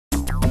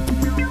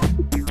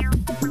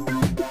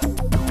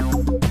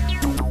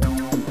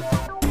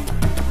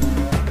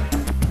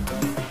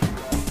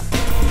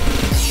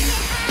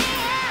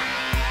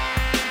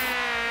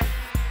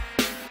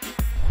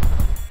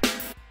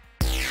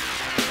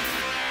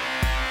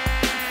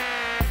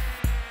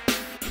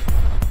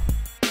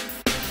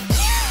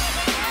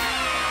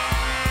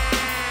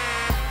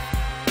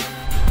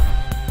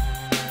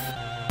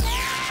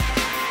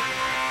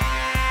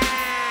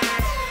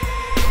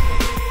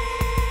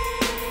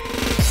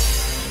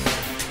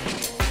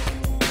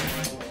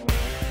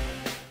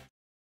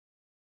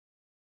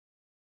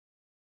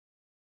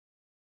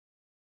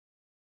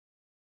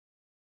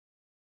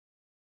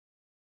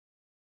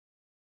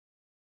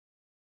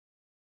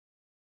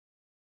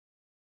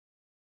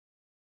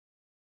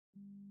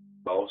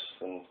house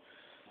and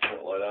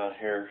that light on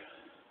here.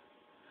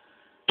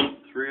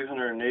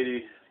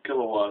 380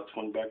 kilowatts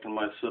went back in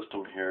my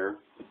system here.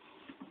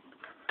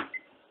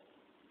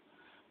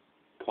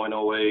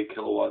 0.08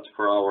 kilowatts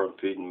per hour I'm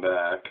feeding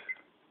back.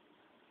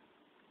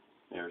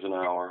 There's an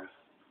hour.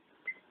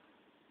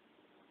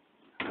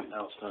 Right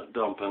now it's not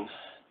dumping.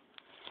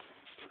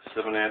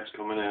 7 amps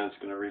coming in, it's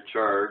going to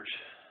recharge.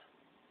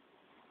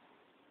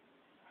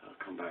 I'll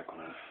come back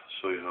when I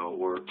show you how it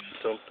works.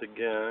 Dumped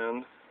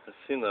again. I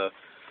think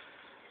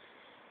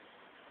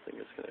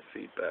it's going to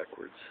feed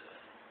backwards.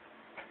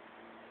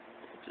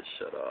 It just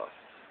shut off.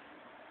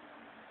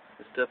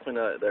 It's definitely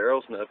not, the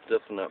arrow's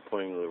definitely not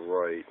pointing to the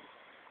right.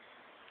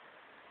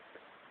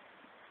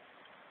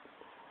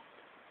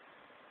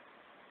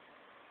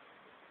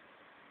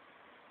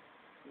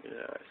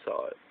 Yeah, I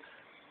saw it.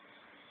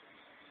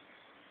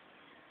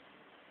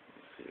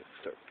 Let's see if it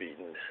start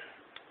feeding.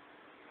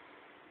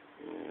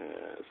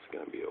 Yeah, it's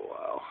going to be a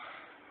while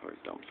before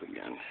it dumps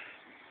again.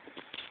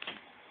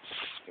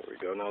 There we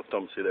go. Now it's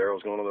dumped. See the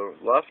arrow's going to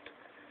the left?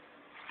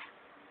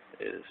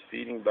 It is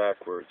feeding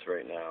backwards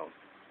right now.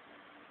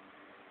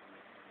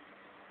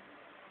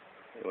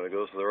 And when it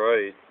goes to the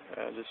right,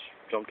 I just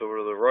jumped over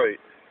to the right.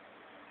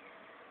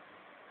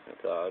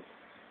 That's odd.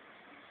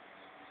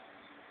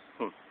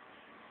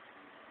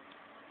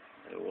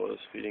 It was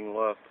feeding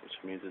left, which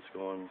means it's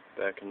going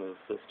back into the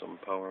system,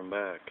 powering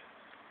back.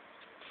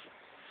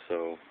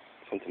 So,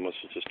 something must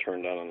have just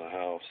turned on in the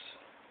house.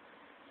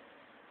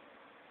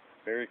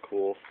 Very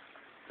cool.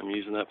 I'm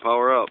using that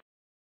power up.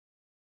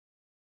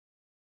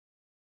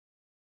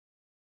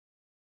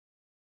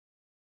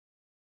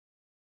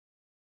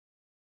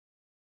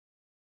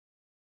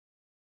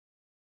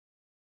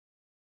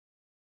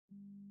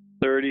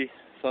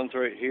 Sun's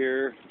right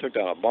here. Took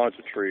down a bunch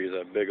of trees,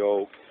 that big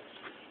oak.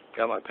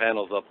 Got my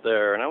panels up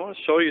there, and I want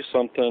to show you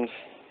something.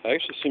 I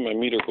actually see my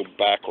meter go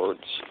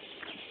backwards.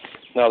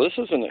 Now this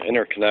is an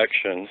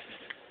interconnection,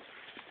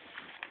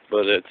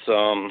 but it's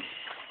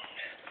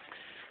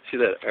see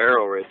that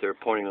arrow right there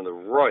pointing to the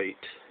right.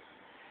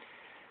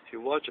 If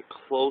you watch it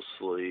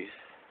closely,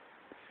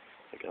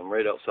 like I'm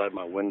right outside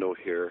my window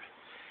here,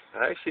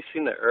 I actually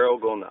seen the arrow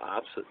go in the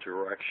opposite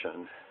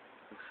direction.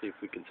 Let's see if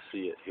we can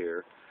see it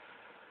here.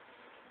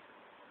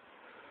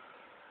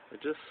 I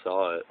just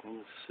saw it.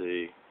 Let's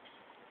see.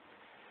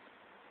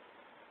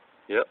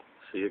 Yep,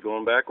 see it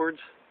going backwards?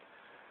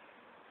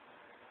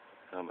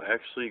 I'm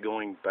actually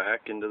going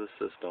back into the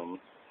system.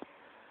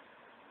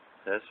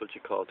 That's what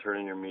you call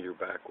turning your meter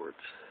backwards.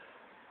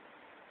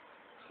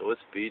 So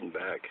it's feeding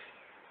back.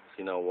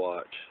 See, now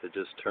watch. It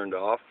just turned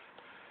off.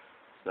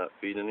 It's not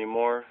feeding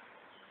anymore.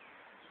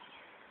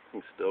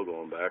 It's still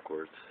going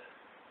backwards.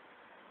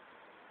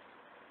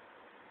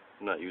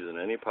 I'm not using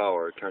any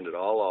power. I turned it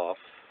all off.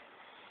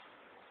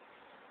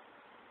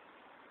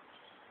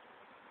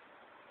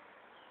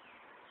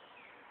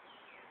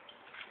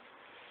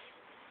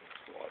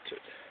 Watch it.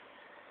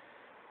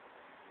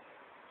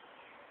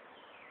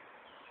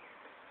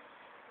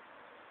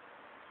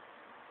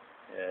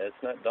 Yeah, it's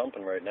not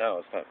dumping right now.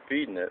 It's not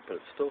feeding it, but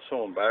it's still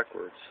showing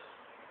backwards.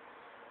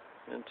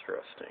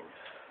 Interesting.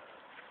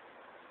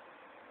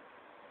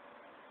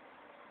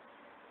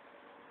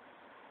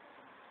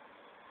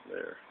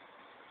 There.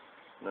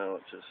 Now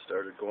it just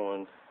started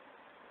going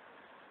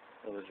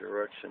another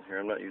direction here.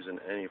 I'm not using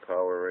any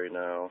power right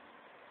now.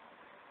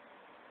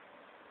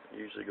 It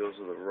usually goes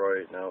to the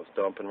right. Now it's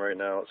dumping right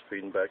now. It's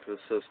feeding back to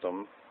the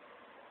system.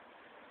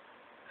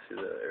 See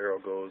the arrow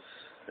goes,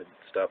 it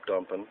stopped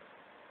dumping.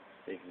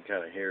 You can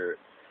kind of hear it.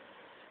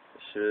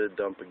 It should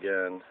dump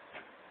again.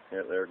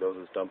 Yeah, there it goes.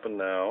 It's dumping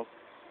now.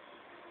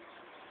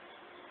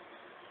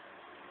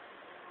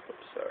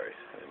 Oops, sorry.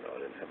 I didn't know I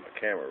didn't have my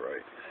camera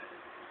right.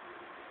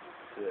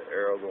 See the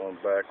arrow going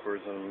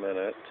backwards in a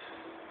minute.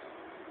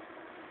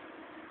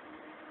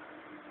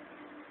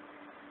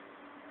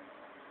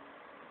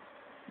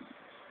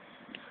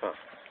 Huh.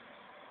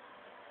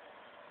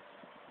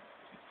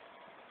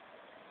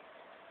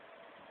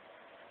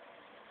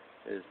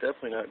 It is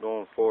definitely not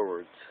going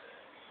forwards.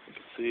 You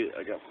can see it.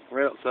 I got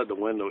right outside the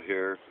window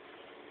here.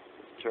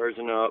 It's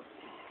charging up.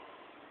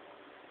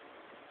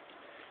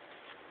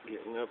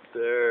 Getting up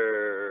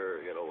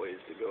there. Got a ways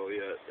to go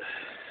yet.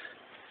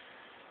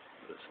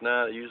 But it's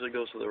not. It usually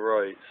goes to the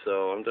right,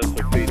 so I'm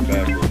definitely feeding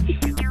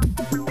backwards.